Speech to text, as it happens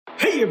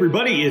Hey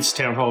everybody, it's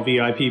Town Hall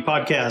VIP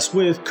Podcast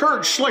with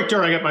Kurt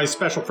Schlichter. I got my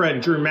special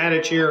friend Drew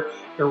Mattich here.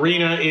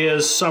 Irina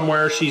is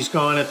somewhere. She's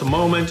gone at the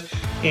moment.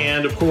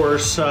 And of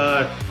course,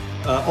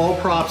 all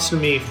props to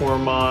me for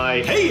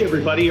my Hey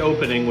Everybody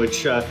opening,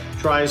 which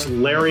drives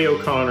Larry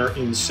O'Connor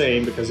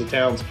insane because it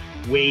sounds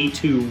way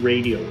too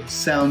radio.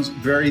 Sounds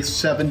very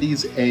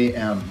 70s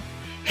AM.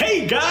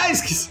 Hey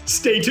guys,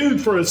 stay tuned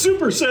for a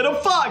superset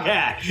of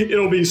Foghat.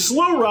 It'll be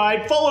Slow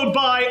Ride followed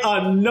by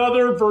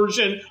another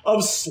version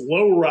of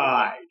Slow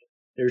Ride.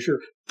 There's your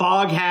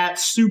Foghat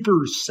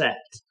superset.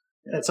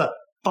 That's a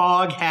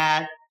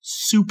Foghat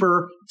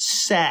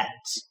superset.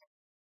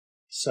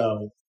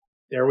 So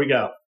there we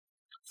go.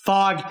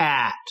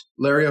 Foghat.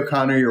 Larry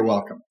O'Connor, you're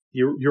welcome.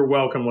 You're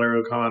welcome,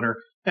 Larry O'Connor.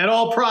 And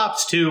all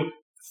props to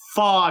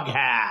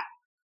Foghat.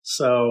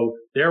 So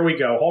there we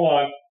go. Hold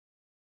on.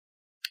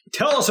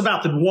 Tell us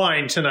about the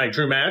wine tonight,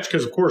 Drew Match,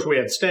 because of course we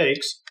had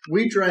steaks.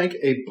 We drank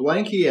a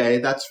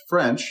Blanquier, that's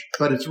French,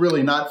 but it's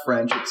really not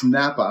French, it's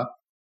Napa,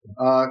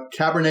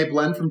 Cabernet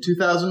blend from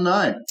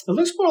 2009. It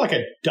looks more like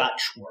a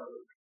Dutch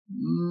word.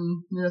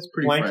 Yeah, it's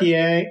pretty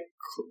Blanquier?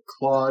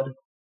 French.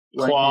 Claude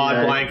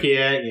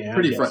Blanquier. Yeah,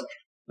 pretty French.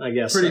 I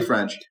guess pretty so.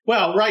 French.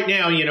 Well, right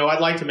now,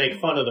 I'd like to make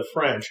fun of the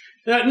French.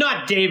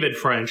 Not David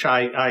French.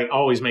 I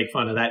always make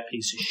fun of that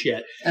piece of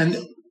shit. And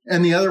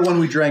the other one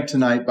we drank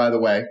tonight, by the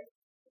way,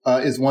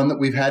 is one that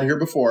we've had here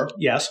before.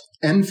 Yes.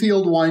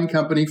 Enfield Wine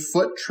Company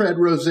Foot Tread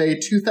Rosé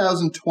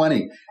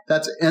 2020.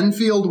 That's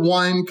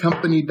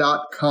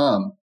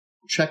EnfieldWineCompany.com.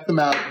 Check them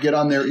out. Get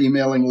on their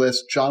emailing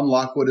list. John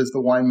Lockwood is the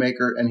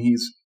winemaker, and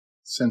he's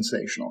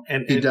sensational.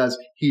 And he does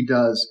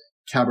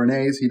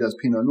Cabernets, he does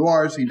Pinot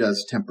Noirs, he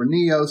does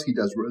Tempranillos, he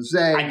does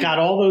Rosé. I got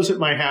all those at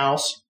my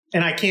house,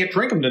 and I can't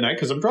drink them tonight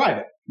because I'm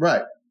driving.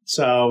 Right.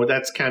 So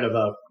that's kind of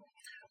a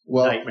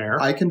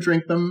nightmare. I can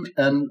drink them,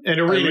 and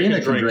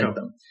Irina can drink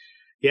them.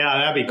 Yeah,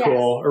 that'd be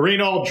cool.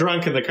 Irina all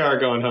drunk in the car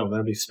going home.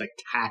 That'd be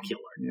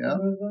spectacular. Yeah.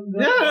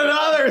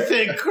 Another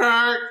thing,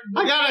 Kurt.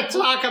 I got to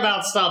talk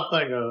about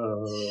something.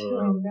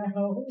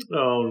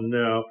 Oh,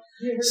 no.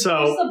 Here's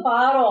a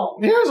bottle.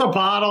 Here's a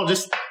bottle.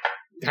 Just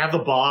have the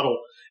bottle.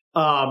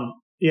 So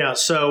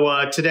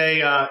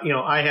today,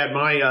 I had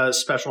my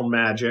special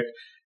magic.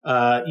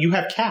 You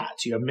have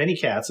cats. You have many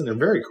cats, and they're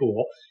very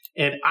cool.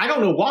 And I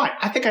don't know why.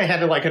 I think I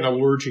had an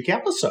allergic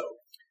episode.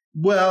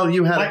 Well,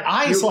 my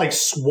eyes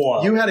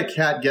swelled. You had a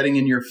cat getting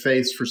in your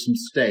face for some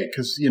steak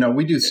because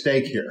we do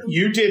steak here.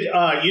 You did.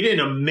 You did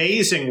an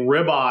amazing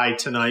ribeye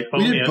tonight.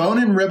 We did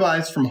bone-in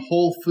ribeyes from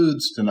Whole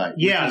Foods tonight.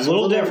 Yeah, a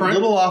little different. A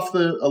little off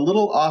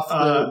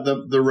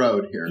the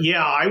road here.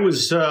 Yeah, I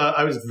was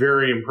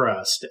very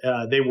impressed.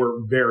 They were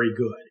very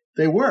good.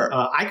 They were.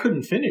 I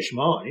couldn't finish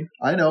mine.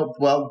 I know.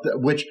 Well,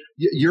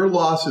 your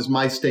loss is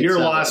my steak. Your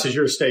salad. loss is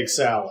your steak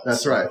salad.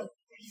 That's right.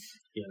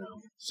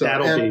 So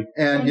that'll be.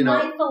 And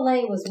my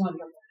fillet was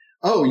wonderful.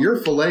 Oh, your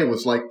fillet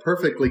was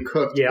perfectly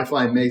cooked, if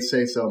I may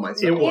say so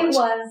myself. It was.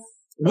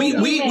 We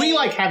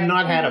have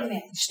not had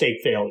a steak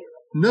failure.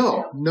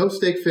 No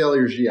steak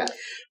failures yet.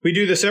 We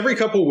do this every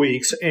couple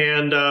weeks,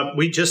 and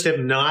we just have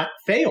not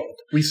failed.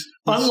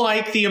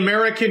 Unlike the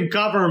American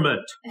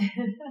government.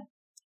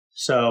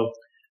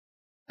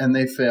 And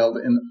they failed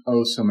in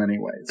so many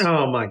ways.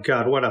 Oh my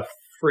God, what a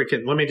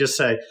freaking! Let me just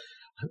say,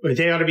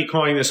 they ought to be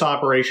calling this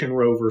Operation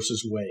Roe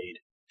versus Wade.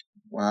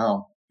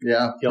 Wow.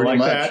 Yeah. You like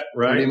much. that?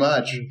 Right? Pretty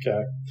much.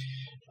 Okay.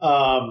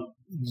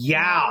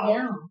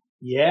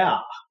 Yeah.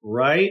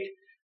 Right?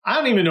 I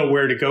don't even know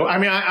where to go. I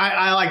mean,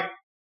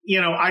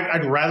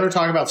 I'd rather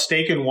talk about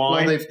steak and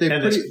wine. Well, they've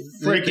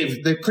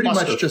pretty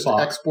much just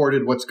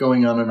exported what's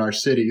going on in our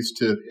cities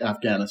to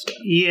Afghanistan.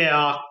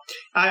 Yeah.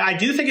 I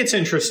do think it's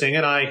interesting,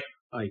 and I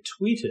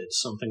tweeted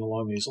something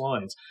along these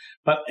lines.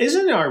 But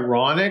isn't it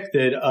ironic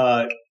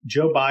that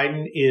Joe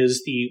Biden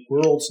is the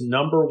world's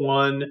number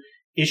one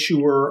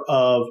issuer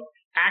of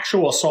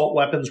actual assault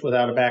weapons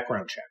without a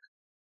background check?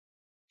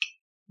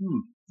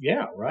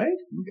 Yeah, right?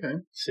 Okay.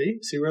 See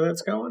where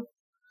that's going?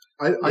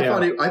 I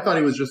thought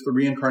he was just the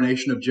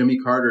reincarnation of Jimmy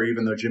Carter,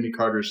 even though Jimmy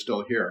Carter is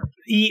still here.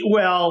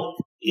 Well,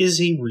 is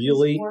he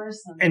really?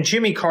 And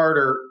Jimmy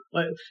Carter,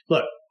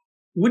 look,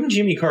 wouldn't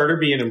Jimmy Carter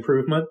be an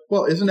improvement?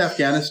 Well, isn't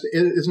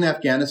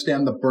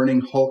Afghanistan the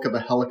burning hulk of a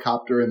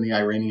helicopter in the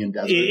Iranian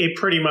desert? It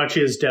pretty much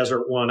is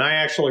Desert One. I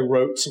actually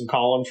wrote some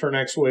columns for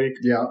next week.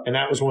 Yeah. And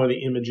that was one of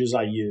the images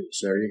I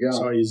used. There you go.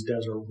 So I used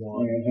Desert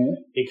One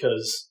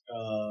because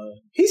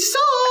he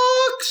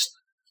sucks.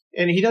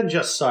 And he doesn't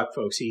just suck,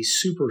 folks. He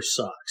super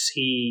sucks.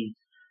 He's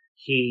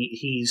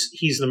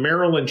the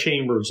Marilyn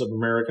Chambers of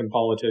American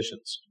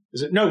politicians.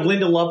 Is it? No,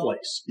 Linda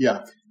Lovelace. Yeah.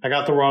 I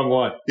got the wrong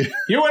one.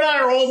 You and I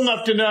are old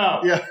enough to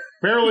know. Yeah.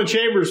 Marilyn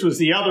Chambers was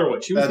the other one.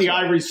 She was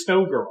Ivory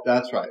Snow girl.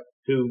 That's right.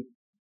 Who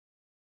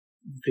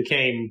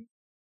became.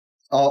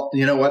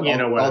 You know what?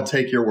 I'll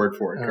take your word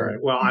for it. All right.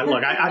 Well,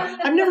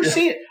 I've never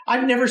seen it.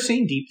 I've never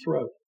seen Deep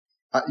Throat.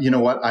 You know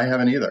what? I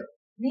haven't either.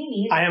 Me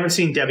neither. I haven't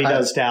seen Debbie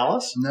Does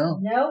Dallas. No.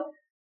 Nope.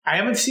 I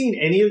haven't seen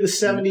any of the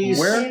 70s.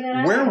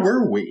 Where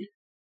were we?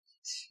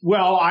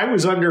 Well, I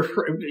was under.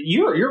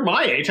 You're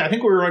my age. I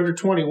think we were under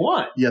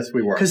 21. Yes,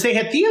 we were. Because they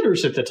had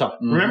theaters at the time.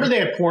 Mm-hmm. Remember, they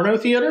had porno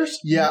theaters.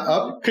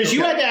 Yeah, because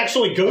you had to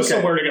actually go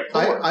somewhere to get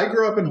porn. I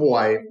grew up in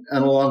Hawaii,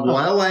 and along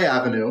Waialae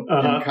Avenue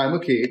in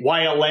Kaimuki.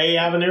 Waialae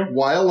Avenue.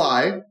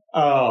 Waialae.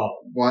 Oh,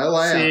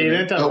 Waialae Avenue.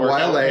 That doesn't work.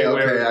 Waialae.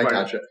 Okay, I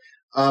gotcha.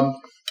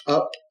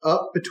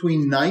 Up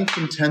between 9th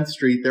and 10th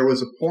Street, there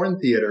was a porn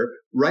theater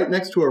right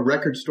next to a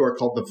record store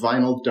called the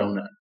Vinyl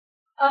Donut.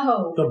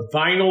 Oh. The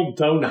Vinyl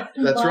Donut.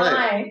 That's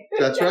right.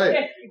 That's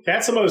right.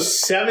 That's the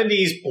most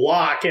 70s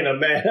block in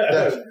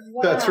America.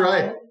 That's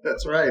right.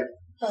 That's right.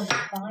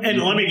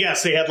 And let me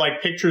guess, they had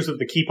like pictures of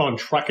the Keep on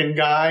Trucking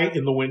guy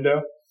in the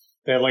window.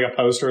 They had like a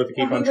poster of the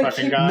Keep on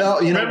Trucking guy. No,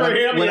 you know, remember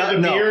him? He had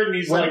the beard, and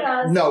he's when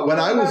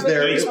I was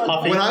there,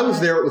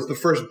 it was the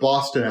first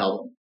Boston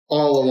album.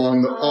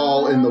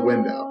 All in the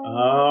window.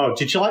 Oh,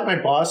 did you like my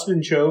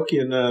Boston joke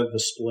in the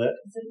Split?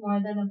 Is it more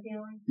than a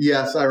feeling?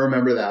 Yes, I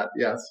remember that.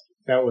 Yes,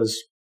 that was.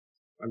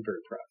 I'm very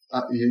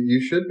proud. You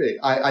should be.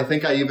 I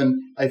think I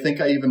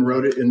even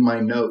wrote it in my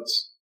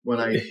notes when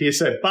I. You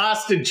said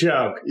Boston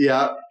joke.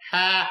 Yeah.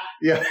 Ha.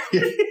 Yeah.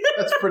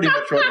 That's pretty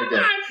much what I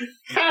did.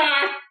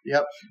 Ha.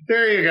 Yep.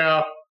 There you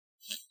go.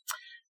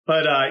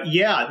 But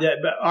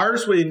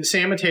ours in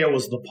San Mateo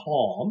was the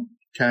Palm.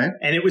 Okay.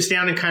 And it was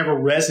down in kind of a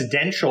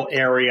residential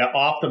area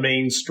off the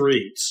main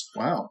streets.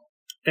 Wow.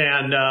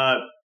 And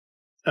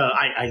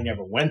I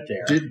never went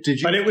there. Did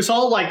you? But it was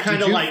all like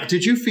kind of like.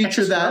 Did you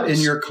feature that in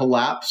your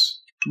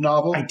Collapse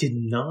novel? I did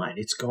not.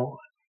 It's gone.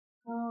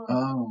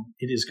 Oh.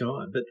 It is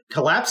gone. But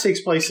Collapse takes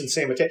place in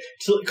San Mateo.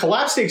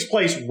 Collapse takes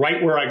place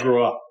right where I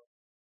grew up.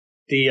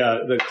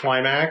 The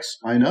climax.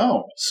 I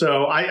know.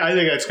 So I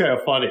think that's kind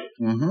of funny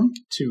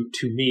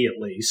to me at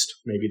least,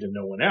 maybe to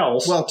no one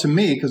else. Well, to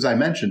me because I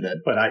mentioned it.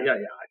 But I think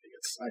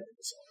it's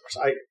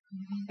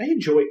I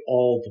enjoy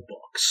all the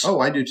books. Oh,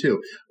 I do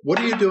too. What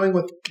are you doing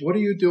with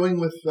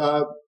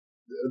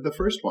the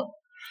first one?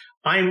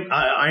 I'm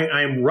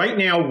right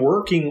now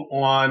working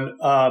on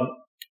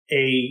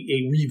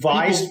a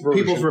revised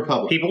version.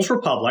 People's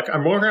Republic.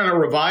 I'm working on a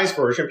revised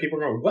version. People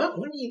are going,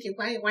 what do you do?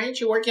 Why aren't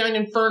you working on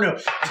Inferno?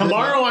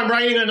 Tomorrow I'm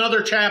writing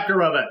another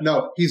chapter of it.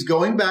 No, he's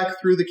going back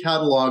through the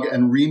catalog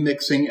and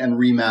remixing and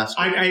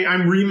remastering.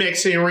 I'm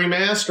remixing and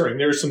remastering.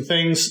 There's some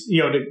things,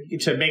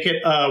 to make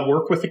it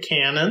work with the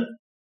canon.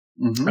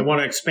 Mm-hmm. I want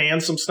to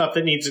expand some stuff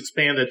that needs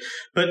expanded.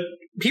 But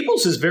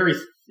People's is very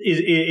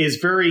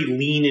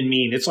lean and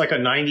mean. It's like a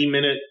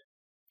 90-minute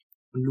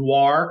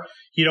noir.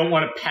 You don't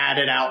want to pad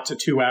it out to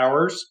 2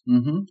 hours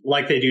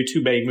like they do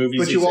two big movies.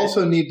 But you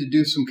also need to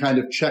do some kind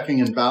of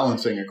checking and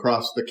balancing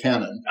across the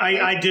canon.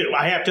 I do.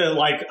 I have to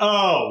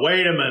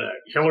wait a minute.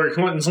 Hillary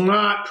Clinton's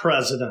not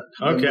president.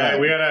 Okay,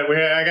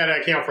 I got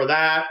to account for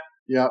that.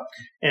 Yeah,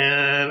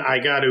 and I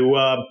got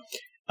to.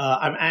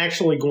 I'm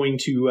actually going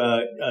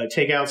to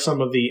take out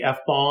some of the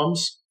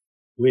F-bombs,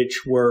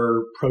 which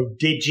were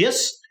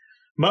prodigious.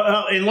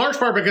 In large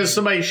part because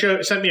somebody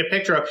sent me a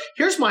picture of,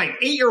 here's my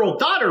 8-year-old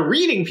daughter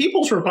reading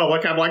People's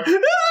Republic. I'm like,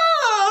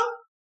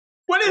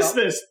 what is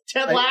this?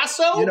 Ted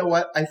Lasso? You know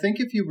what? I think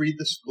if you read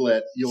The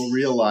Split, you'll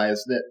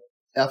realize that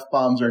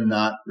F-bombs are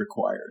not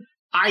required.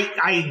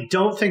 I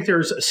don't think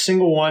there's a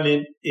single one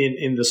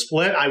in The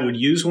Split. I would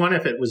use one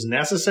if it was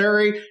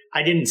necessary.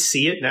 I didn't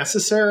see it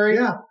necessary.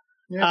 Yeah.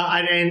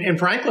 And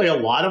frankly, a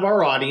lot of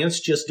our audience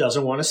just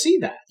doesn't want to see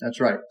that.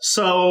 That's right.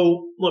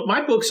 So, look,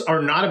 my books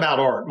are not about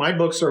art. My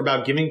books are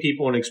about giving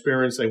people an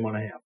experience they want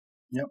to have.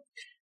 Yep.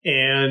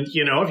 And,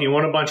 if you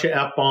want a bunch of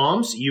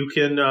F-bombs, you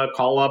can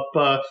call up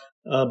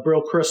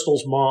Bill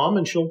Crystal's mom,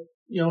 and she'll,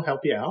 help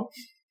you out.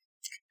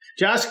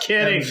 Just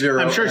kidding.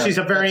 I'm sure she's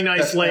a very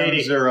nice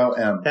lady.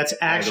 M0M. That's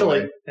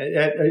actually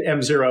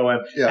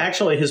M0M. Yeah.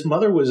 Actually, his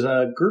mother was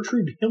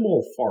Gertrude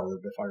Himmelfarb,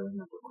 if I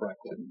remember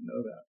correctly. I didn't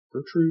know that.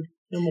 Gertrude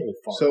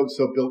Himmelfarb.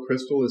 So Bill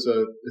Crystal is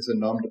a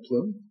nom de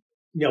plume?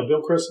 No,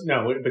 Bill Crystal.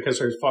 No, because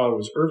his father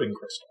was Irving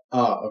Crystal.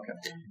 Ah, okay.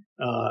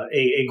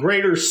 A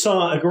greater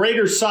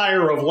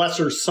sire of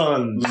lesser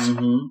sons,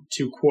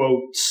 to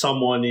quote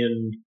someone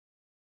in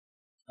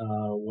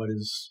what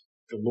is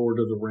The Lord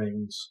of the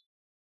Rings.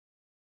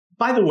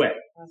 By the way,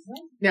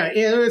 now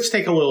let's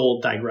take a little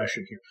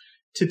digression here.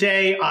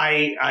 Today,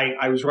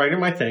 I was writing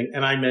my thing,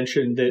 and I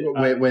mentioned that.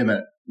 Wait a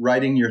minute.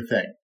 Writing your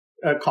thing.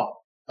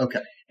 Call.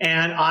 Okay.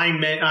 And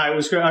I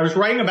was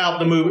writing about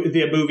the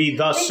movie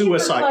The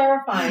Suicide. Thank you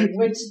for clarifying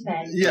which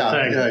thing.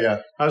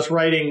 Yeah. I was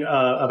writing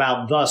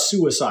about The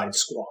Suicide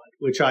Squad,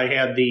 which I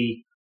had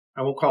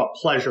I won't call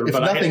it pleasure, if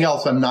but nothing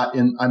else, I'm not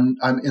in.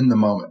 I'm in the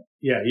moment.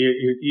 Yeah,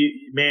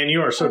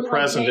 you are so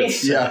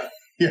present. Yeah.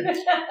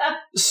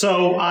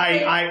 So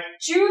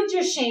Drew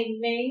just shamed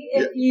me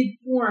if you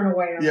weren't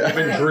aware. Yeah,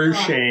 even Drew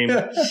shamed.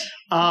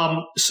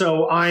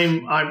 So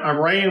I'm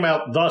writing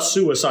about The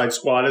Suicide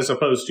Squad as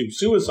opposed to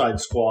Suicide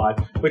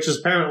Squad, which is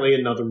apparently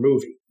another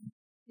movie.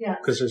 Yeah,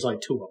 because there's like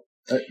two of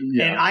them.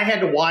 And I had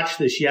to watch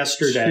this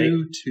yesterday.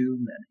 Too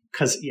many.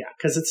 Because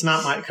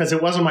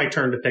it wasn't my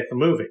turn to pick the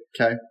movie.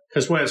 Okay.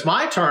 Because when it's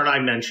my turn, I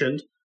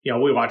mentioned,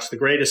 we watched The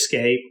Great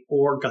Escape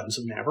or Guns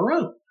of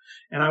Navarone.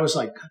 And I was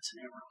like, Guns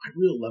N' Ammo, I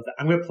really love that.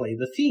 I'm going to play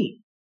the theme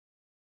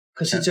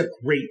because it's a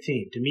great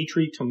theme.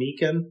 Dmitry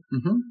Tomikin.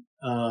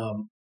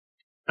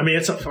 I mean,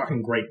 it's a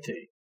fucking great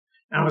theme.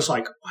 And I was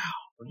like, wow,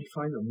 let me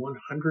find the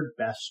 100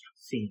 best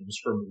themes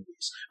for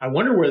movies. I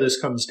wonder where this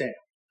comes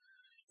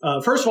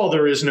down. First of all,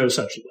 there is no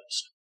such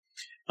list.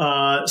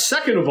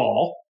 Second of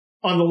all,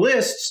 on the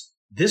lists,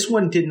 this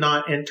one did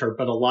not enter,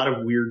 but a lot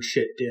of weird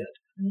shit did.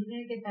 You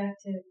need to get back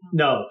to it.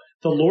 No.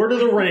 The Lord of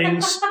the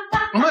Rings.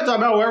 I'm not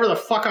talking about whatever the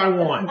fuck I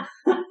want.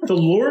 The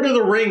Lord of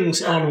the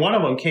Rings on one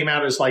of them came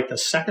out as like the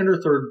second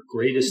or third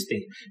greatest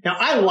theme. Now,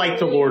 I like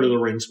the Lord of the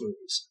Rings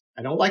movies.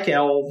 I don't like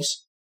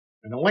elves.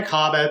 I don't like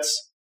hobbits.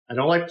 I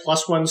don't like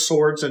 +1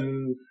 swords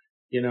and,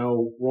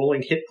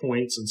 rolling hit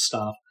points and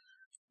stuff.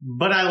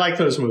 But I like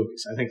those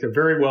movies. I think they're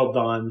very well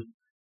done.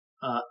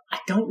 I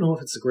don't know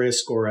if it's the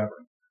greatest score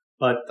ever.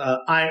 But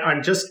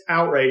I'm just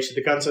outraged that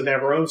the Guns N'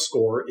 Ammo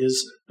score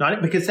is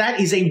not, because that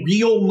is a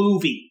real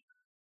movie.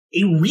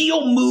 A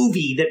real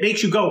movie that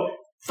makes you go,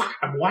 fuck,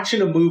 I'm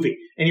watching a movie.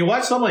 And you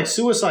watch something like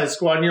Suicide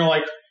Squad and you're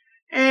like,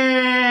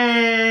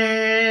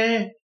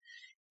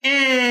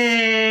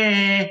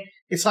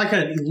 It's like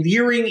a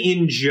leering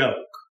in joke.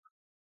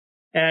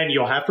 And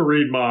you'll have to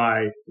read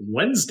my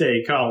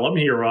Wednesday column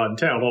here on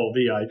Town Hall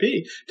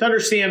VIP to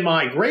understand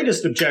my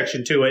greatest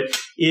objection to it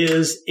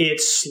is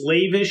its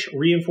slavish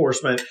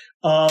reinforcement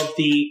of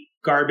the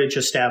garbage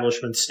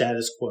establishment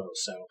status quo.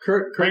 So,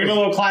 bringing a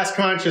little class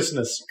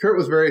consciousness. Kurt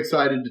was very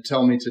excited to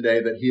tell me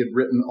today that he had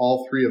written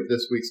all 3 of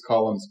this week's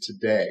columns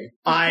today.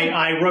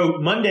 I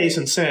wrote Mondays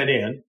and sent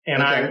in,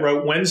 and I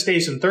wrote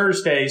Wednesdays and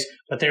Thursdays,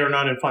 but they are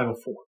not in final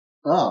form.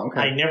 Oh, okay.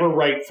 I never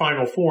write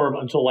final form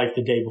until like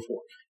the day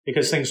before.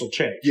 Because things will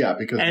change. Yeah,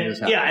 because things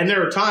happen. Yeah, and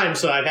there are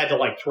times that I've had to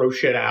like throw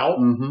shit out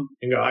and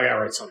go, I gotta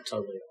write something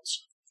totally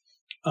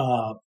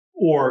else.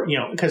 Or,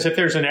 because if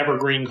there's an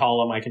evergreen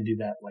column, I can do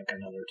that like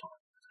another time.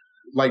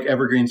 Like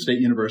Evergreen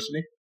State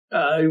University?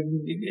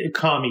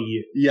 Commie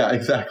U. Yeah,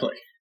 exactly.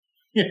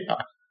 Yeah.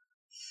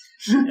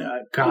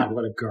 God,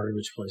 what a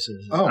garbage place it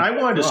is. Oh, I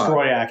want to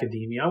destroy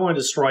academia. I want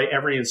to destroy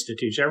every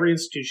institution. Every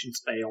institution's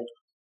failed.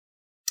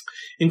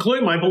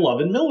 Including my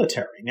beloved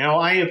military. Now,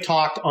 I have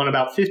talked on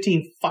about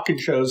 15 fucking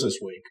shows this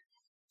week.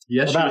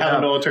 Yes, about how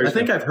the military. I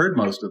think I've heard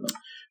most of them.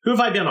 Who have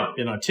I been on?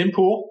 Been on Tim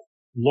Pool,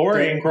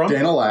 Laura Ingraham,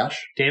 Dana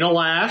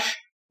Lash,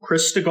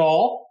 Chris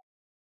Stegall,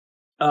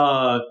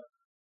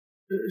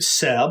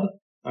 Seb.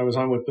 I was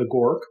on with the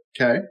Gork.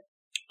 Okay.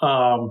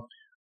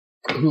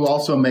 Who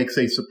also makes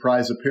a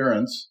surprise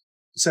appearance.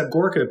 Seb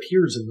Gorka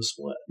appears in the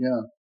split.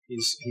 Yeah.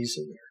 He's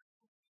in there.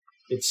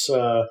 It's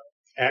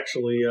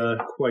actually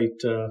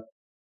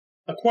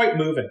quite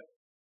moving.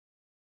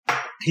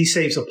 He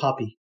saves a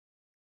puppy.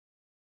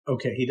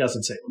 Okay, he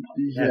doesn't save a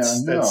puppy.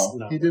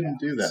 He didn't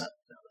do that.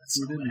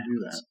 He didn't do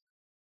that.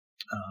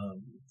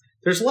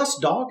 There's less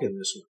dog in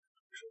this one.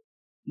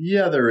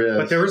 Yeah, there is.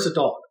 But there is a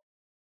dog.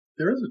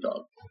 There is a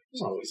dog.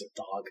 There's always a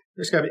dog.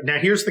 There's got to be. Now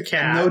here's the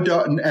cat.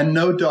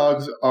 No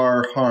dogs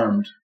are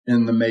harmed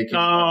in the making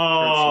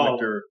of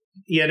Chris Lichter.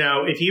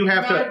 If you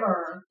have to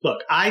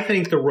look, I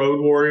think The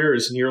Road Warrior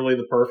is nearly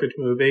the perfect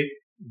movie,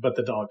 but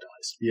the dog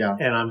dies. Yeah,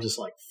 and I'm just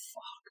like,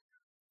 fuck.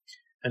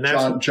 And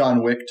that's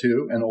John Wick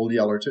 2 and Old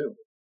Yeller 2.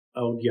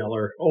 Old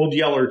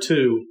Yeller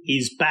 2.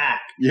 He's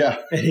back. Yeah,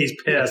 and he's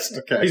pissed.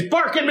 Okay, he's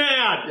barking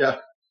mad. Yeah.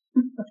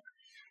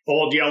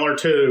 Old Yeller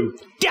 2.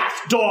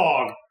 Death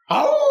dog.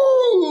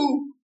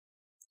 Oh,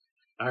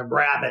 I'm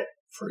rabbit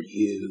for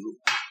you.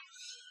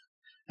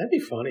 That'd be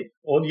funny.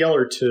 Old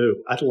Yeller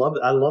 2. I love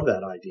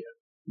that idea.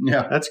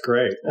 Yeah, that's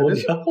great. Old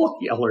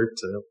Yeller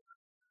 2.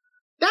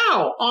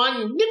 Now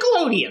on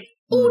Nickelodeon.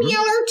 Old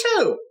Yeller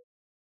 2.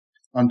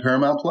 On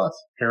Paramount Plus.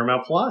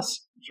 Paramount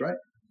Plus. That's right.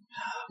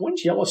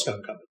 When's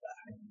Yellowstone coming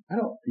back?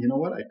 You know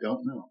what? I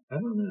don't know. I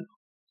don't know.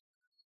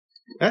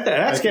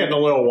 That's getting a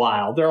little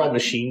wild. They're all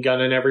machine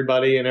gunning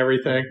everybody and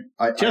everything.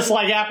 Just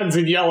like happens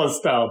in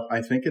Yellowstone.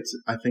 I think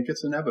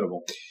it's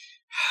inevitable.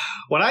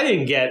 What I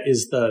didn't get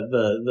is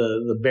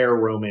the bear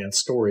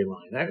romance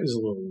storyline. That was a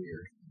little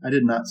weird. I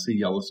did not see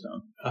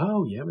Yellowstone.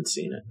 Oh, you haven't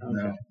seen it?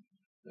 Okay.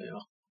 No. Yeah.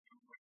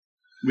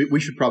 We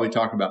should probably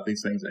talk about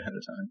these things ahead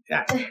of time.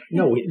 Yeah.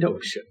 No, we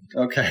shouldn't.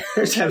 Okay.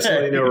 There's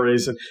absolutely no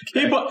reason.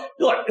 People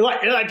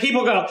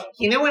people go,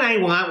 you know what I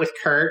want with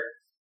Kurt?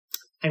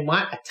 I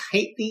want a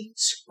tightly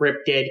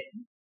scripted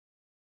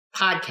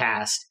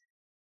podcast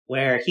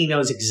where he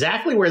knows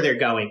exactly where they're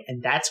going,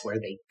 and that's where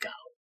they go.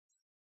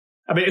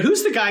 I mean,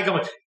 who's the guy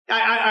going?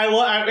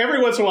 I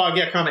every once in a while I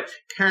get a comment,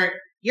 Kurt,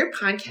 your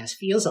podcast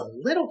feels a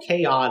little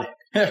chaotic.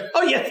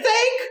 Oh, you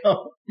think?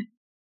 Oh.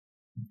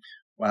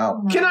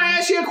 Wow. Can I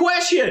ask you a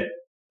question?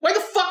 Why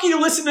the fuck are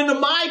you listening to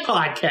my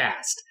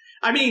podcast?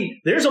 I mean,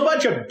 there's a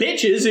bunch of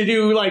bitches who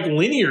do like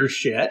linear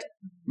shit.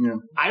 Yeah.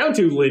 I don't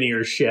do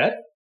linear shit.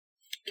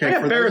 Okay, I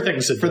have better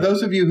things to do. For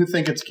those of you who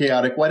think it's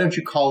chaotic, why don't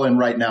you call in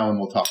right now and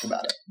we'll talk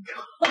about it?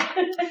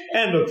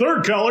 And the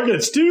third caller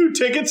gets 2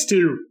 tickets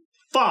to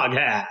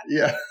Foghat.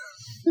 Yeah.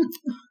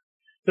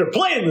 They're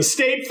playing the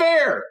state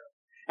fair.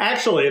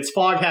 Actually, it's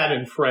Foghat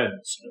and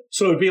Friends.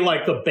 So it'd be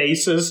like the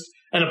bassist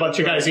and a bunch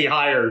of guys he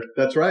hired.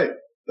 That's right.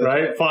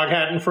 Right?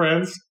 Foghat and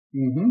Friends.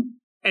 Mm-hmm.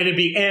 And it'd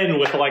be N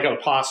with like an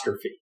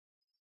apostrophe.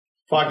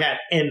 Foghat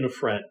and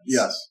Friends.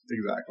 Yes,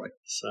 exactly.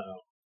 So,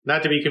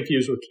 not to be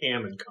confused with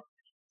Cam and Company.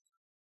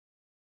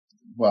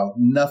 Well,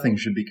 nothing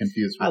should be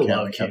confused with Cam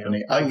and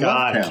Company. My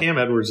God, Cam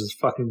Edwards is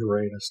fucking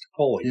greatest.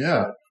 Holy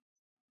shit.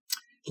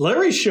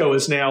 Larry's show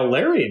is now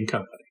Larry and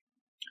Company.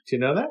 Do you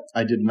know that?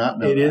 I did not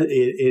know that.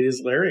 It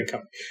is Larry and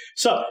Company.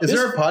 So, is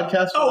there a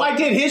podcast? Oh, I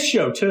did his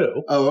show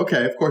too. Oh,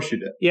 okay. Of course you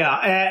did. Yeah,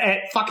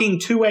 at fucking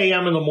 2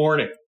 a.m. in the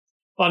morning.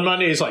 On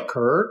Monday, he's like,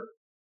 Kurt,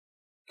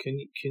 can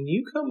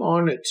you come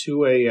on at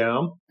 2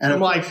 a.m.? And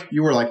I'm like,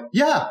 you were like,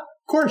 yeah,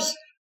 of course.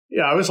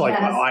 Yeah, I was like,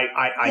 yes. Well,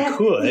 I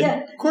could.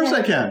 Yeah, of course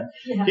I can.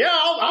 Yeah,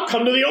 I'll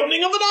come to the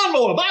opening of an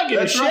envelope. I'll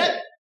give a shit. Right.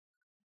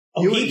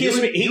 Oh, he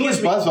gives me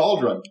Buzz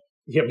Aldrin.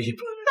 Yeah,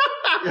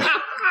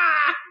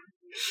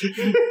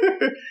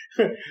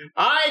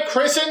 I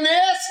christen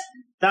this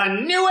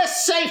the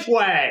newest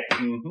Safeway.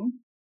 Mm-hmm.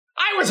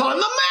 I was on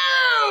the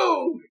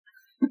moon,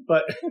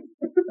 but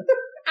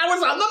I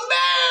was on the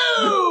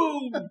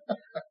moon.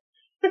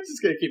 I'm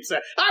just gonna keep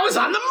saying I was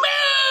on the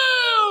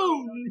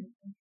moon.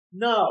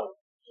 No,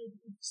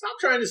 stop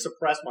trying to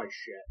suppress my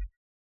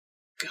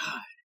shit.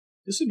 God,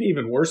 this would be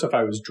even worse if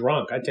I was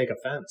drunk. I'd take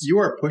offense. You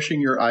are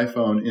pushing your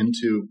iPhone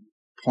into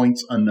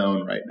points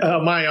unknown right now.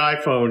 My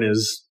iPhone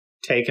is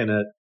taking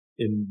it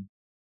in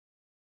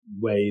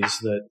ways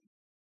that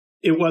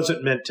it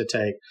wasn't meant to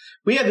take.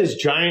 We had this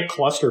giant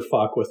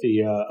clusterfuck with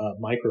the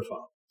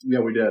microphone. Yeah,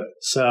 we did.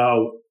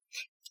 So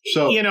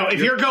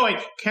if you're going,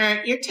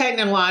 Karen, you're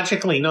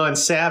technologically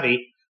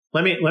non-savvy.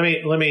 Let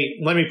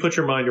me put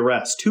your mind to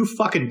rest. Too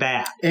fucking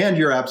bad. And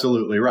you're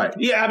absolutely right.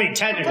 Yeah, I mean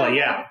technically,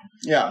 yeah.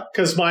 Yeah.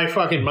 Because my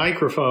fucking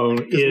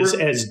microphone is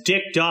as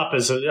dicked up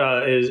as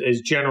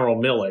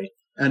General Milley.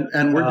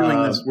 And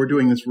we're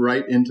doing this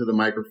right into the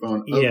microphone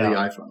of the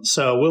iPhone.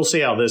 So we'll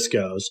see how this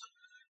goes.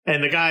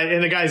 And the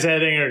guy's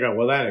editing and go,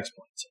 well, that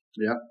explains it.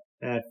 Yeah.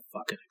 That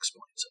fucking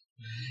explains it.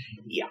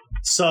 Yeah.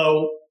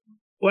 So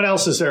what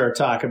else is there to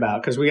talk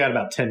about? Because we got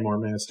about 10 more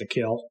minutes to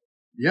kill.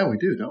 Yeah, we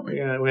do, don't we?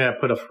 Yeah, we have to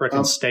put a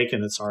frickin' stake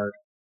in its heart.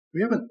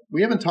 We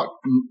haven't talked.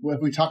 Have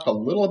we talked a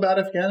little about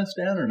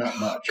Afghanistan or not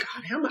much?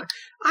 God, how much?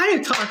 I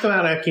have talked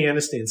about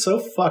Afghanistan so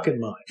fucking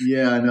much.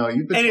 Yeah, I know.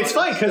 And it's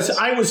funny because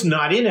I was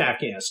not in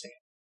Afghanistan.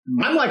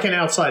 I'm like an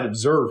outside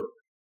observer.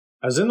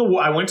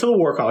 I went to the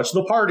war college,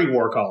 the party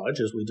war college,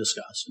 as we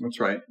discussed. That's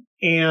right.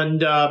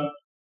 And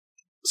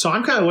so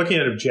I'm kind of looking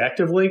at it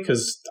objectively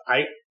because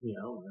I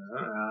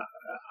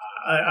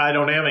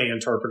don't have any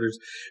interpreters.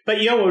 But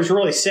what was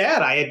really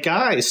sad? I had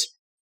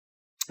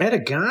a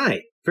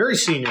guy, very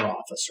senior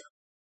officer,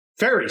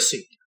 very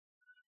senior.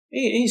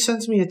 He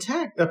sends me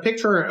a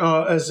picture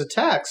as a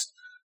text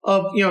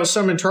of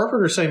some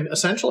interpreter saying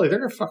essentially they're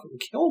gonna fucking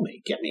kill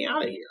me, get me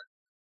out of here.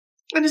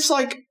 And it's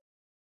like,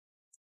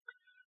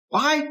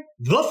 why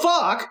the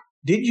fuck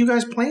did you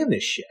guys plan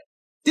this shit?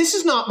 This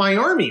is not my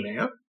army,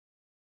 man.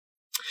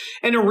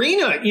 And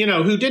Irina,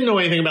 who didn't know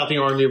anything about the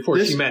army before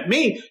she met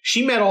me,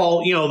 she met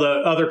all,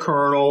 the other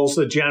colonels,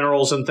 the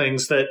generals and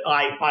things that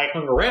I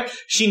hung around.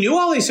 She knew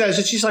all these guys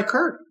and she's like,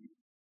 Kurt,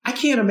 I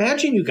can't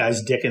imagine you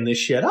guys dicking this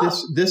shit up.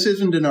 This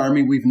isn't an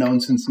army we've known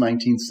since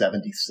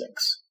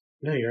 1976.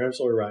 No, you're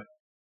absolutely right.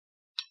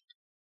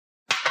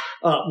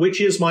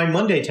 Which is my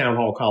Monday Town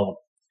Hall column.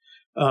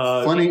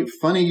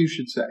 Funny you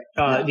should say.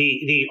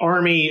 The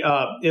army,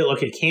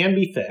 look, it can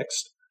be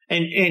fixed,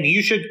 and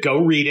you should go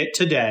read it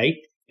today.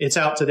 It's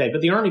out today,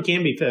 but the army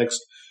can be fixed,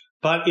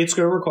 but it's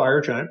going to require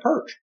a giant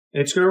purge.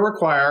 It's going to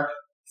require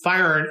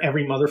firing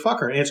every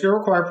motherfucker, and it's going to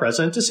require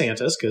President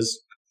DeSantis,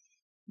 because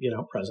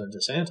President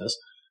DeSantis,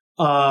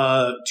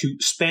 to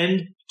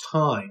spend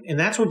time, and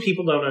that's what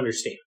people don't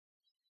understand.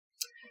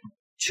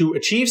 To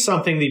achieve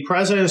something, the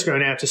president is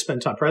going to have to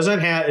spend time.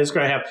 President is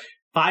going to have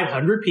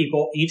 500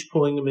 people, each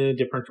pulling them in a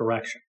different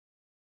direction.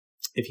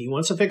 If he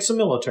wants to fix the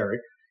military,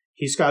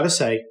 he's got to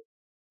say,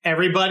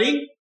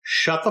 everybody,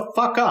 shut the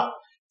fuck up.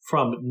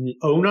 From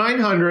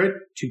 0900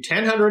 to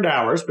 1000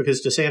 hours,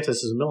 because DeSantis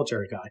is a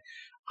military guy,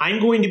 I'm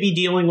going to be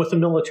dealing with the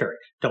military.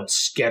 Don't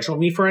schedule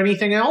me for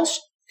anything else.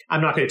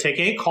 I'm not going to take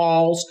any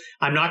calls.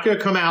 I'm not going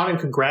to come out and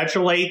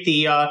congratulate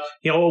the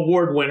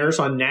award winners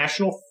on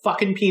National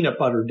fucking Peanut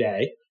Butter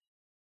Day.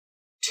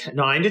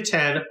 9 to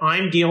 10,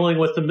 I'm dealing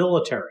with the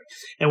military.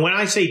 And when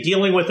I say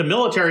dealing with the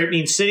military, it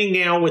means sitting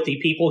down with the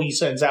people he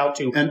sends out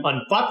to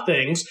unfuck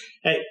things.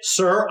 Hey,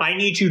 sir, I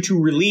need you to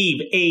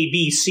relieve A,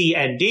 B, C,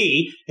 and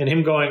D. And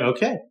him going,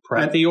 okay,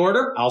 prep the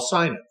order, I'll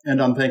sign it.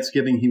 And on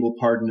Thanksgiving, he will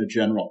pardon a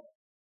general.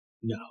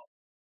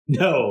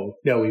 No,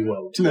 he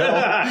won't.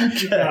 No?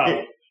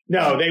 Okay.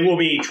 No, they will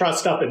be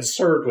trussed up and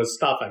served with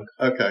stuffing.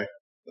 Okay.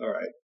 All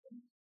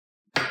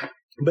right.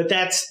 But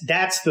that's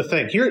the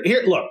thing.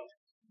 Here, look.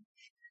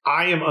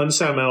 I am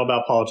unsentimental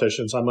about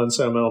politicians. I'm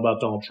unsentimental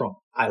about Donald Trump.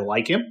 I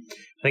like him.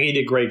 I think he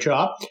did a great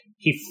job.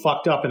 He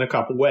fucked up in a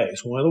couple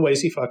ways. One of the ways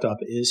he fucked up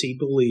is he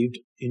believed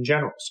in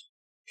generals.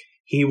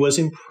 He was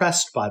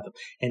impressed by them.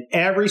 And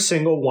every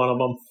single one of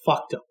them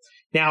fucked him.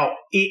 Now,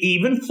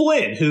 even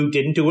Flynn, who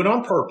didn't do it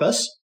on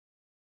purpose,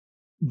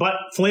 But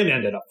Flynn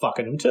ended up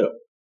fucking him too,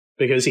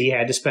 because he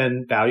had to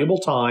spend valuable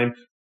time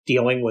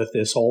dealing with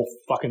this whole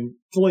fucking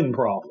Flynn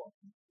problem.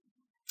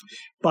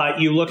 But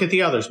you look at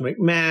the others,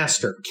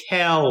 McMaster,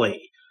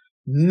 Kelly,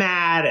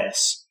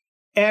 Mattis,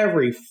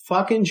 every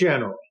fucking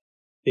general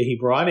that he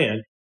brought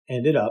in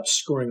ended up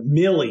screwing.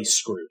 Milley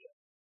screwed him.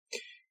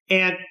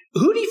 And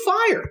who did he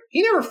fire?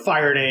 He never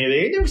fired any of them.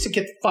 He never said,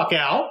 get the fuck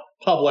out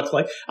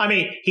publicly. I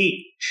mean,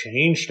 he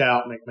changed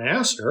out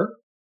McMaster.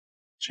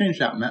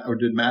 Changed out, or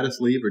did Mattis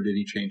leave, or did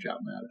he change out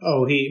Mattis?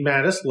 Oh,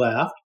 Mattis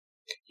left.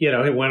 You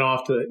know, he went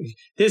off to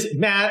this.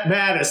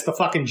 Mattis, the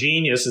fucking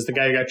genius, is the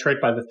guy who got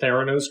tricked by the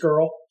Theranos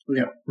girl.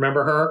 Yeah,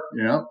 remember her?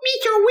 Yeah,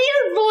 meet your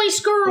weird voice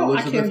girl.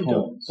 Elizabeth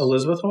Holmes.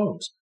 Elizabeth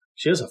Holmes.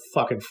 She was a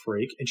fucking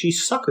freak, and she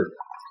suckered him.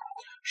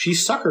 She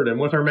suckered him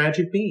with her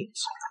magic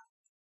beans.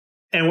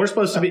 And we're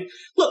supposed to be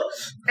look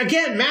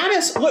again.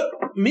 Mattis, look,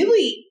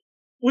 Milley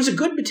was a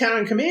good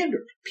battalion commander.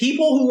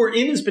 People who were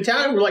in his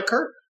battalion were like,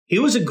 Kurt, he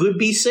was a good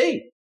BC.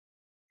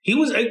 He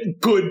was a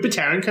good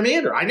battalion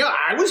commander. I know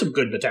I was a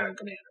good battalion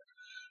commander.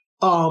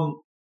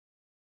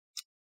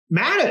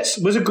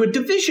 Mattis was a good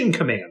division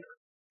commander.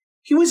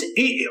 He was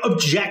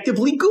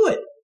objectively good.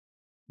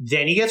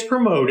 Then he gets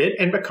promoted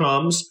and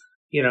becomes,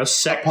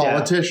 sec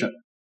politician.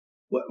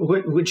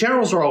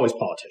 Generals are always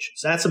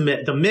politicians. That's a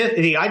myth.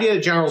 The idea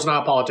that general's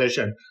not a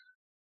politician.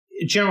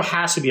 A general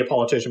has to be a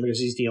politician because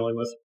he's dealing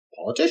with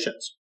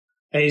politicians,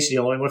 and he's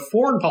dealing with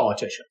foreign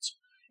politicians,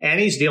 and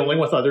he's dealing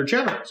with other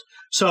generals.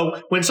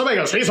 So when somebody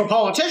goes, he's a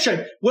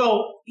politician,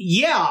 well,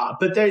 yeah,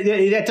 but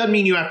that doesn't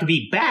mean you have to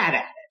be bad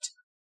at it.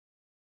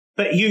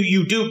 But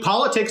you do.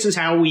 Politics is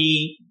how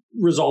we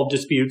resolve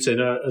disputes in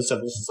a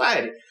civil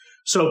society.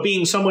 So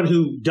being someone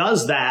who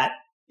does that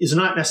is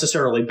not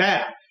necessarily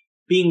bad.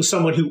 Being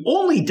someone who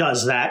only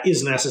does that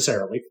is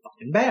necessarily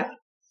fucking bad.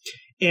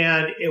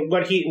 And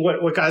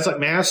what guys like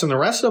Mattis and the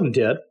rest of them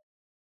did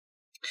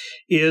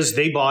is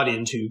they bought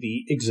into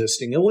the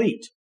existing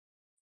elite.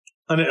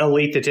 An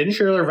elite that didn't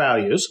share their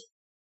values,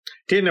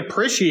 didn't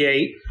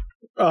appreciate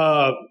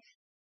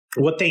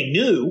what they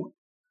knew,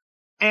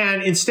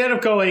 and instead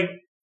of going,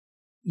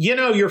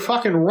 you're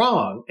fucking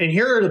wrong, and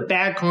here are the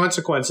bad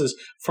consequences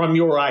from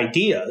your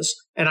ideas,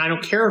 and I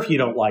don't care if you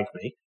don't like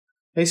me.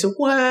 They said,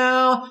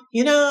 well,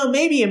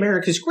 maybe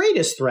America's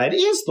greatest threat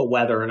is the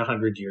weather in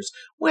 100 years.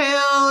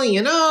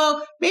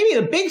 Well, maybe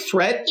the big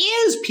threat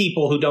is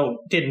people who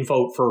didn't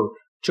vote for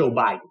Joe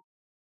Biden.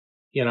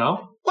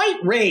 White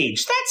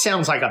rage, that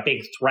sounds like a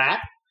big threat.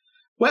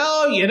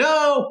 Well,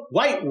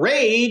 white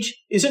rage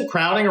isn't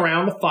crowding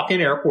around the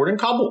fucking airport in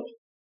Kabul.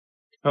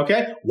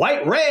 Okay?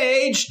 White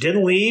rage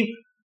didn't leave,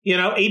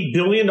 $8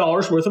 billion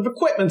worth of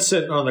equipment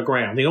sitting on the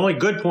ground. The only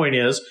good point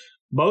is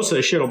most of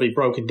the shit will be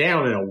broken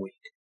down in a week.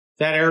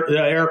 The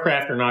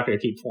aircraft are not going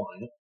to keep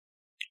flying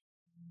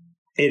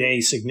in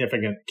a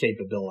significant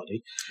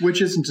capability.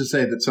 Which isn't to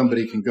say that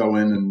somebody can go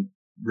in and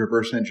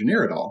reverse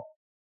engineer it all.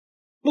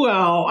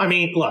 Well,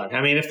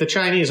 if the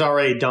Chinese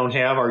already don't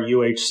have our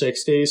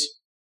UH-60s,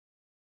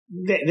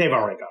 they've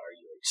already got our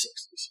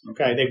UH-60s.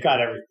 Okay, they've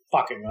got every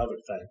fucking other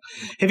thing.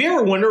 Have you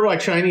ever wondered why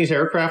Chinese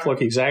aircraft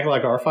look exactly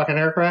like our fucking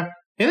aircraft?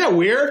 Isn't that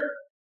weird?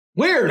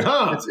 Weird,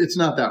 huh? It's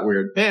not that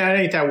weird. Yeah, it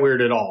ain't that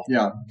weird at all.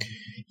 Yeah.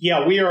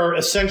 Yeah, we are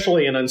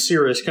essentially an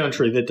unserious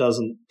country that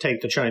doesn't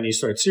take the Chinese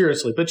threat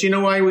seriously. But you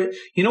know why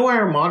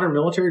our modern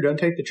military doesn't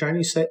take the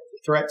Chinese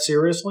threat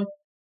seriously?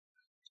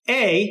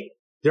 A,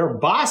 their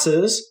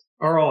bosses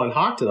are all in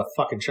hock to the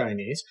fucking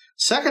Chinese.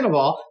 Second of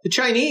all, the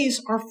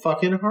Chinese are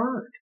fucking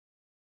hard.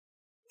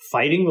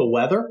 Fighting the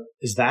weather,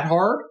 is that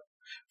hard?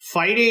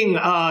 Fighting,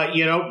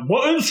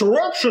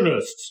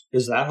 insurrectionists,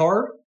 is that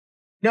hard?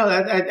 No,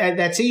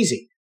 that's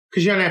easy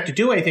because you don't have to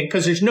do anything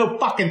because there's no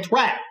fucking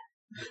threat.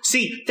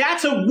 See,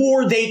 that's a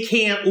war they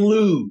can't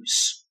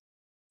lose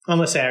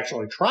unless they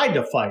actually tried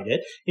to fight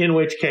it, in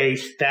which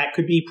case that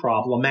could be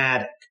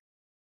problematic.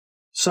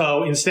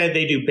 So instead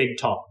they do big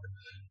talk.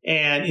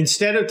 And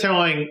instead of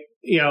telling,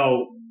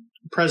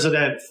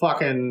 President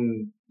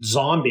fucking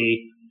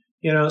Zombie,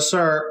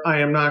 sir, I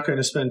am not going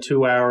to spend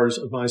 2 hours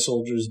of my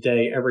soldiers'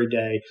 day every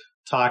day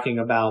talking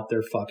about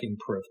their fucking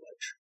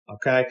privilege.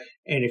 Okay?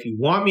 And if you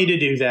want me to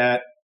do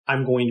that,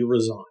 I'm going to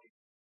resign.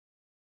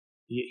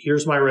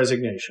 Here's my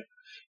resignation.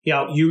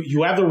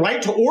 You have the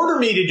right to order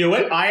me to do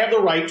it. I have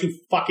the right to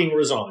fucking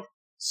resign.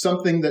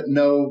 Something that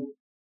no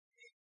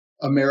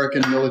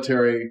American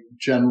military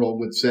general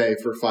would say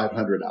for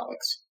 500,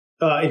 Alex.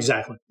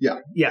 Exactly. Yeah.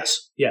 Yes.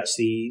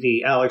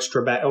 The Alex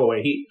Trebek. Oh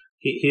wait,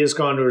 he has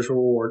gone to his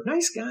reward.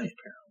 Nice guy,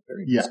 apparently.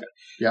 Very nice guy.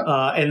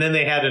 Yeah. And then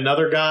they had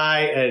another guy,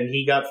 and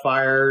he got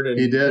fired. And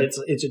he did.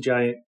 It's a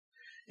giant.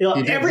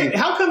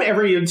 How come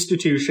every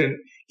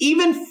institution,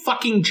 even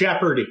fucking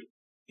Jeopardy,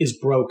 is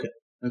broken?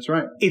 That's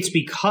right. It's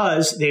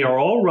because they are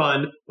all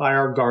run by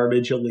our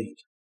garbage elite.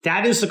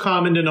 That is the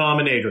common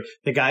denominator.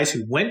 The guys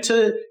who went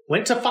to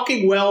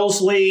fucking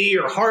Wellesley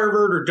or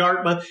Harvard or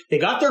Dartmouth, they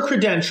got their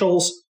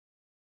credentials,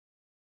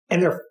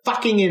 and they're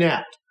fucking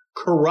inept,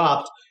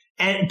 corrupt,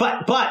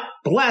 but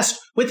blessed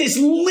with this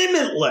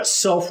limitless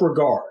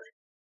self-regard.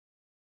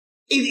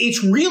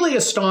 It's really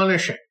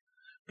astonishing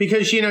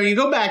Because, you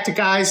go back to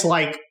guys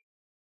like,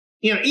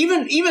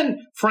 even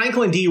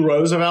Franklin D.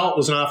 Roosevelt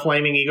was not a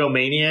flaming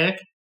egomaniac.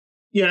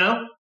 He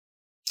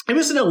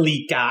was an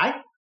elite guy.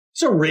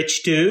 He's a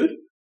rich dude.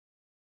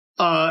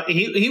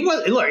 He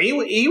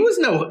was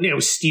no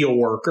steel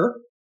worker.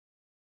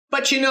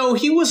 But,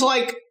 he was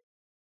like,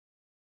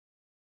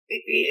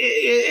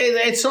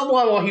 at some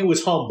level, he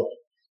was humble,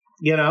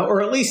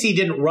 or at least he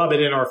didn't rub it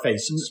in our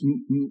faces.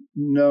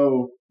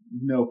 No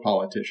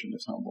politician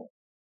is humble.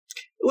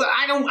 Well,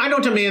 I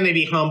don't demand they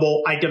be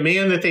humble. I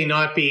demand that they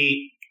not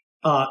be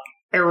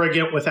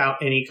arrogant without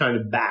any kind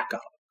of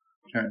backup.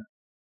 Okay.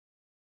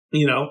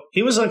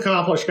 He was an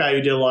accomplished guy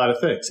who did a lot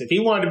of things. If he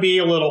wanted to be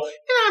a little,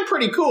 I'm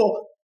pretty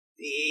cool.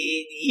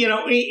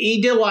 He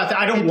did a lot.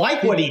 I don't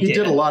like what he did. He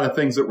did a lot of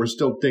things that we're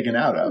still digging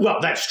out of.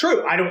 Well, that's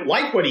true. I don't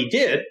like what he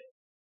did,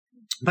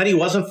 but he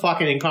wasn't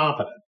fucking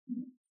incompetent.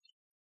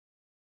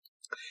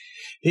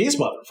 These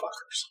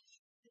motherfuckers.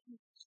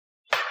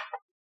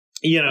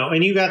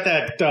 And you got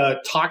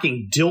that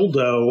talking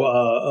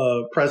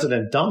dildo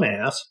President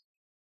Dumbass,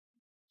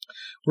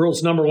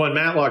 world's #1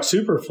 Matlock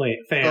super fan.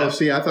 Oh,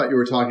 see, I thought you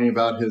were talking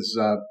about his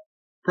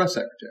press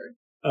secretary.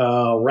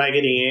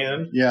 Raggedy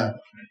Ann. Yeah.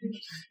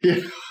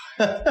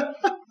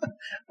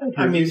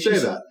 I mean, you say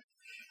that.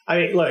 I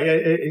mean, look,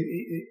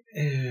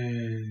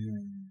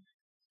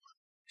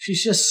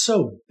 she's just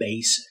so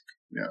basic.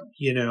 Yeah.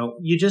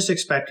 You just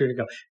expect her to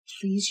go,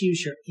 please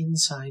use your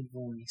inside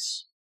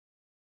voice.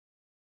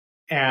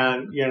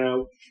 And,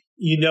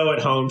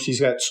 at home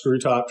she's got screw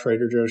top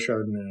Trader Joe's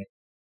Chardonnay.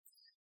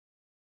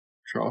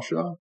 Charles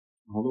Shaw?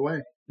 All the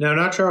way. No,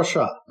 not Charles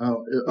Shaw.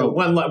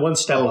 One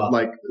step up.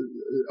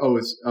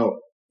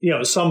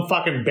 Some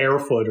fucking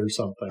barefoot or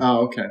something.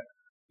 Oh, okay.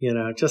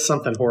 Just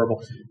something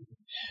horrible.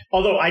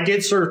 Although I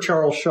did serve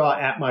Charles Shaw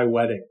at my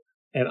wedding,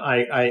 and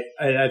I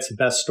that's the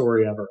best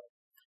story ever.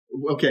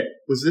 Okay,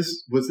 was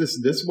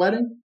this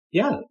wedding?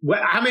 Yeah.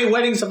 How many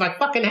weddings have I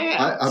fucking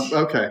had?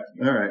 Okay,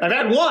 all right. I've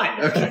had one.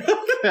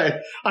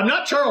 Okay. I'm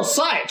not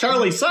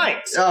Charlie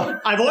Sykes. Oh.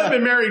 I've only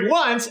been married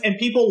once, and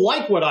people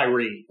like what I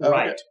read. Okay.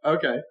 Right.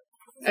 Okay.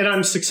 And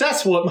I'm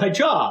successful at my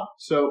job.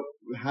 So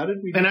how did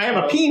we? And I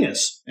have a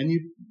penis. And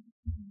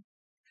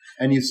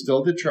you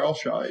still did Charles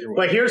Shaw.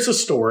 But here's the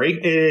story.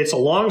 It's a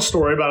long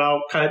story, but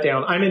I'll cut it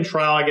down. I'm in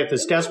trial. I get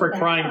this desperate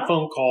crying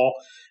phone call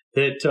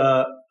that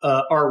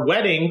our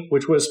wedding,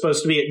 which was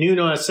supposed to be at noon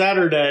on a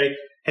Saturday,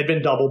 had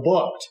been double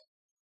booked.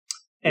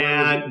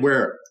 And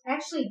where?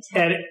 Actually,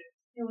 10. It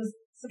was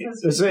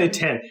supposed to be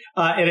 10.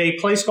 At a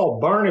place called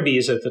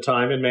Barnaby's at the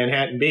time in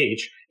Manhattan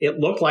Beach. It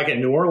looked like a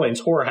New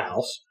Orleans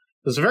whorehouse.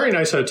 It was a very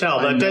nice hotel,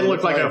 but it did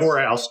look like a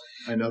whorehouse.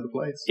 I know the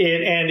place.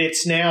 And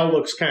it's now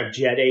looks kind of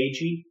jet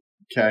agey.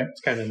 Okay.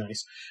 It's kind of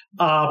nice.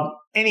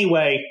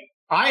 Anyway,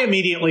 I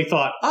immediately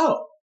thought,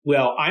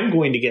 I'm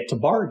going to get to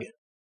bargain.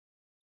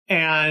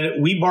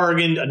 And we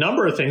bargained a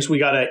number of things. We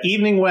got an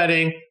evening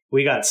wedding.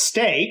 We got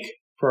steak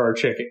for our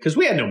chicken because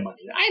we had no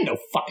money. I had no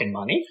fucking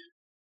money.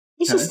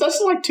 This is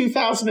like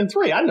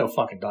 2003. I had no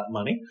fucking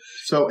money.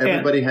 So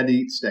everybody had to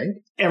eat steak?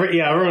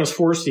 Everyone was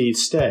forced to eat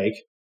steak.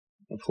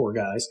 The poor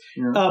guys.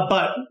 Yeah.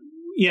 But,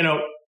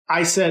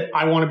 I said,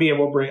 I want to be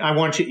able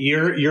to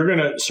you're going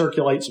to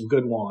circulate some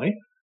good wine.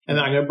 And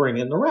then I'm going to bring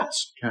in the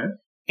rest. Okay.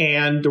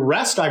 And the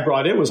rest I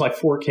brought in was like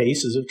 4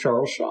 cases of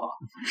Charles Shaw.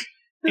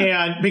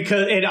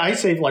 and I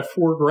saved like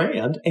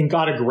 $4,000 and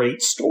got a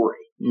great story.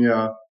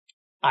 Yeah.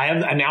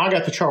 And now I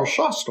got the Charles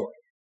Shaw story.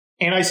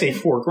 And I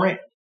saved $4,000.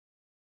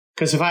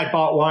 Because if I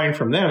bought wine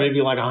from them, it'd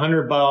be like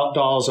 $100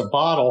 a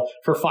bottle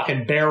for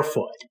fucking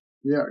barefoot.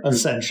 Yeah.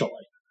 Essentially.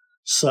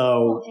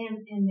 So.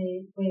 And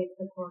they waived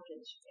the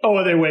corkage.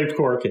 Oh, they waived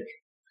corkage.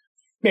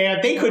 Man,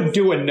 they couldn't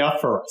do enough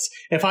for us.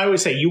 If I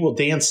would say, you will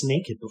dance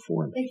naked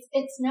before me.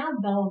 It's now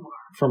Bellamar.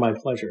 For my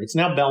pleasure. It's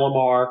now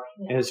Bellamar,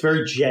 and it's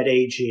very jet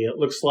agey. It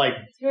looks like...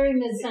 It's very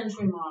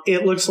mid-century model.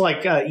 It looks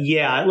like,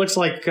 it looks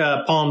like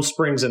Palm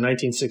Springs in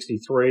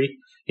 1963.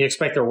 You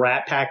expect a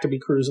Rat Pack to be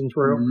cruising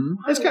through.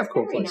 Mm-hmm. It's kind of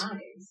cool place.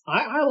 Nice.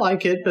 I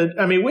like it, but,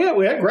 I mean, we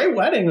had a great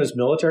wedding. It was a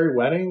military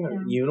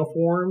wedding,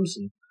 uniforms,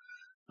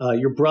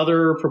 and your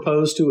brother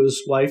proposed to his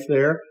wife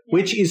there,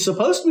 which is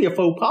supposed to be a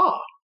faux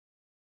pas.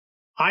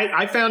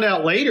 I found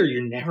out later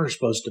you're never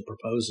supposed to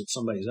propose at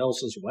somebody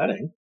else's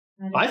wedding.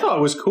 I thought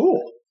it was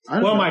cool.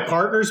 Well, my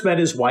partner's met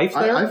his wife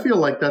there. I feel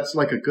like that's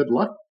like a good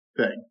luck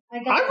thing. I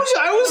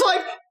was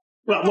like,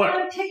 well, I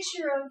got a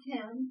picture of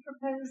him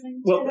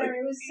proposing to her.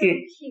 It was so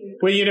cute.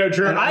 Well,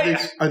 Drew,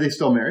 are they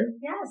still married?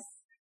 Yes.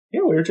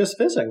 Yeah, we were just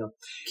visiting them.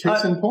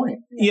 Case in point.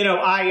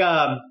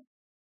 I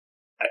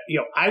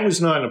was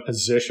not in a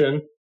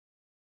position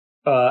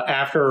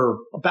after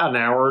about an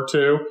hour or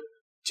two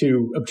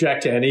to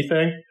object to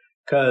anything.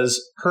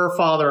 Because her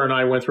father and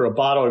I went through a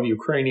bottle of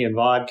Ukrainian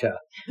vodka,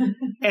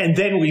 and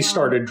then we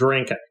started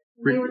drinking.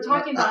 We were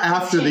talking about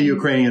after the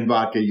Ukrainian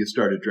vodka, you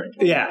started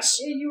drinking. Yes.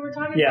 You were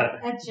talking about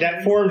etchings.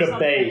 That formed a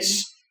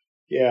base.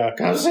 Yeah,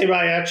 come see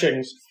my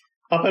etchings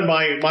up in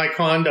my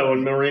condo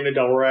in Marina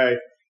del Rey,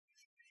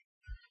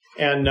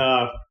 and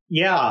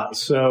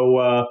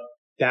so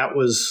that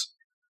was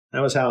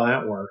how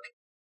that worked.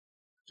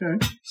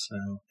 Okay. So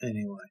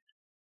anyway.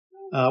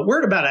 We're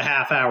at about a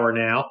half hour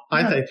now.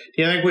 Yeah. Do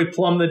you think we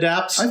plumbed the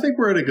depths? I think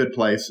we're at a good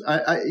place.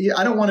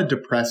 I don't want to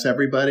depress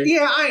everybody.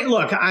 Yeah,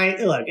 look.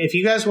 If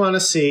you guys want to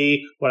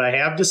see what I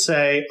have to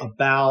say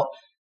about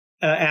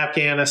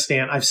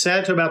Afghanistan, I've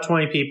said it to about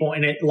 20 people,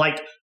 and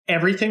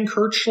everything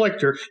Kurt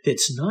Schlichter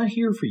that's not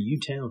here for you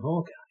town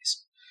hall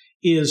guys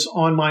is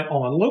on my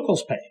On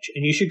Locals page,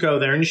 and you should go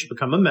there and you should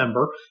become a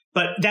member.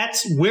 But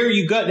that's where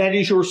you go. That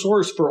is your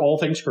source for all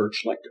things Kurt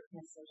Schlichter.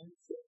 Yes, it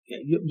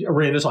is.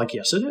 Aranda's like,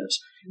 yes, it is.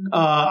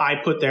 I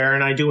put there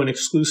and I do an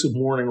exclusive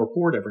morning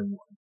report every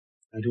morning.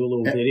 I do a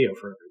little video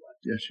for everybody.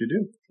 Yes, you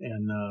do.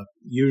 And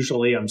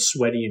usually I'm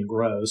sweaty and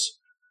gross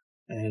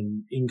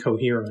and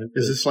incoherent.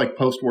 Is this like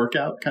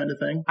post-workout kind of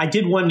thing? I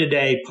did one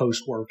today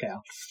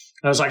post-workout.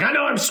 I was like, I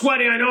know I'm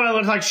sweaty. I know I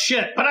look like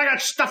shit, but I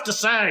got stuff to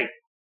say.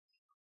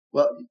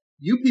 Well,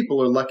 you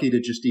people are lucky to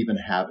just even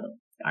have him.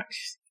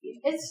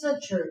 It's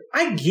the truth.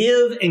 I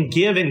give and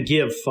give and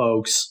give,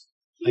 folks.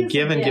 I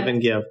give and give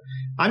and give.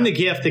 I'm the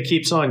gift that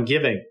keeps on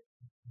giving,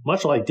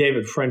 much like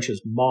David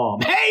French's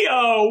mom.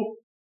 Hey-o!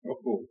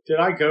 Oh, did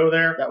I go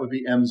there? That would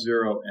be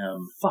M0M.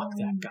 Fuck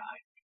that guy.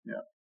 Yeah.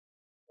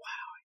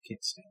 Wow, I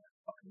can't stand that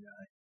fucking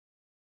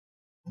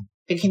guy.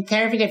 The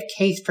conservative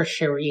case for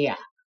Sharia.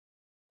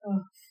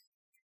 Oh.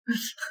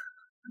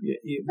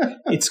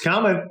 It's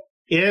coming.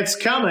 It's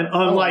coming.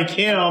 Unlike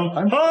him.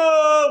 Yeah.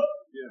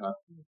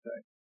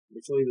 Okay.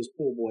 Let's leave his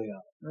pool boy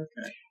out.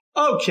 Okay.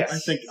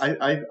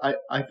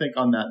 I think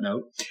on that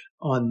note.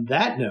 On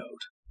that note,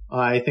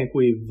 I think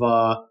we've,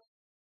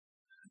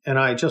 and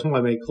I just want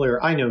to make clear,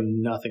 I know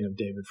nothing of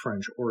David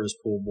French or his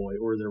pool boy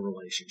or their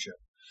relationship.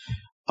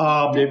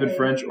 David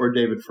French or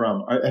David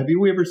Frum. Have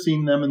you ever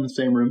seen them in the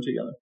same room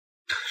together?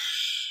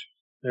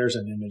 There's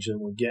an image that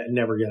will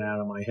never get out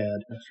of my head.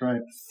 That's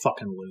right.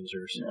 Fucking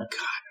losers. Yeah.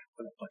 God,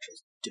 what a bunch of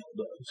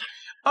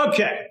dildos.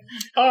 Okay.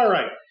 All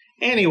right.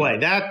 Anyway,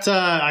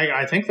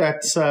 I think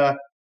that's Town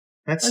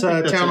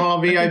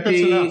Hall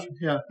VIP.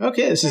 Yeah.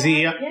 Okay, this is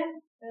the...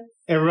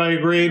 Everybody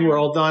agreed. We're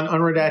all done.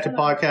 Unredacted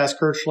podcast.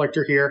 Kurt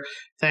Schlichter here.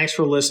 Thanks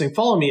for listening.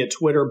 Follow me at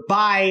Twitter,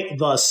 by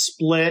the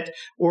split,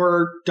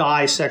 or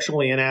die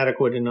sexually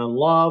inadequate and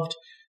unloved.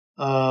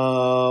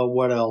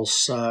 What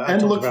else?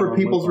 And look for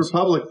People's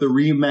Republic, the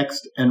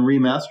remixed and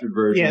remastered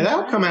version. Yeah,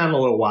 that'll come out in a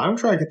little while. I'm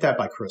trying to get that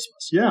by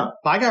Christmas. Yeah.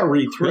 But I got to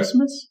read through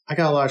Christmas? I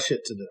got a lot of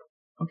shit to do.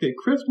 Okay,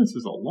 Christmas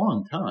is a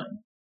long time.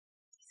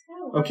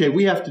 Okay,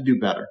 we have to do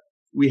better.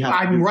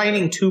 I'm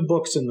writing 2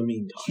 books in the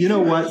meantime. You know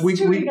what? We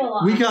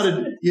got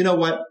to. You know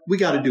what? We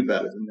got to do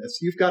better than this.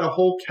 You've got a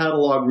whole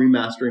catalog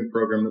remastering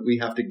program that we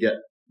have to get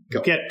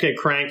going. Get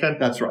cranking.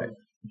 That's right.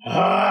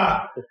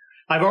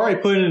 I've already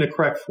put it in the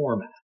correct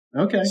format.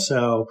 Okay.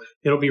 So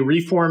it'll be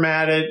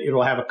reformatted.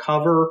 It'll have a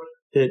cover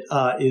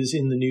that is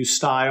in the new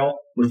style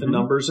with the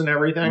numbers and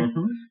everything.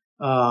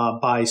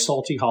 By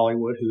Salty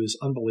Hollywood, who is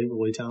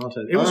unbelievably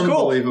talented. It was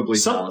unbelievably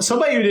cool. Talented.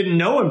 Somebody who didn't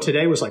know him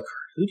today was like,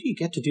 who do you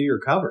get to do your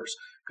covers?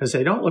 Because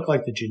they don't look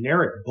like the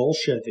generic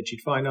bullshit that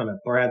you'd find on a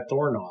Brad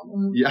Thor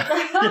novel. Yeah.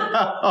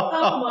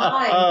 Oh,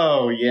 my.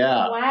 Oh,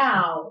 yeah.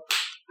 Wow.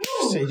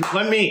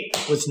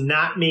 It was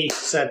not me who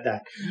said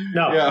that.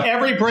 No,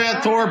 Every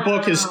Brad Thor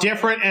book is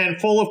different and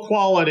full of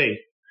quality.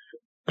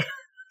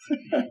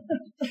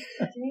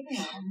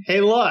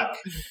 Hey, look.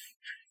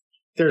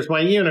 There's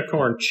my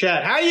unicorn,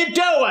 Chet. How you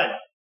doing?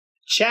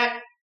 Chet.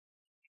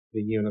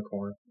 The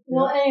unicorn.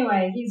 Well,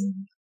 anyway,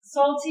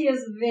 Salty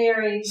is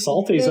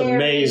Salty's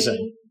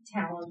amazing.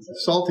 Talented.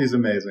 Salty's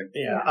amazing.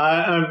 Yeah,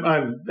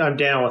 I'm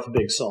down with the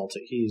big Salty.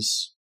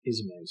 He's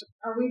amazing.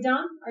 Are we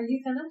done? Are you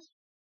finished?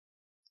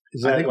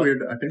 I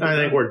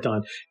think we're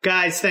done.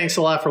 Guys, thanks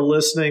a lot for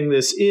listening.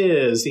 This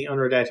is the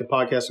Unredacted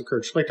Podcast with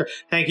Kurt Schlichter.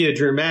 Thank you to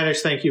Drew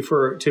Manish. Thank you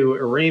to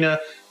Arena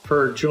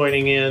for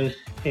joining in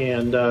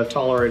and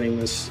tolerating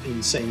this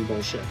insane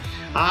bullshit.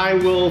 I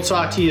will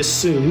talk to you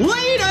soon.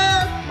 Later!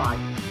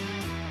 Bye.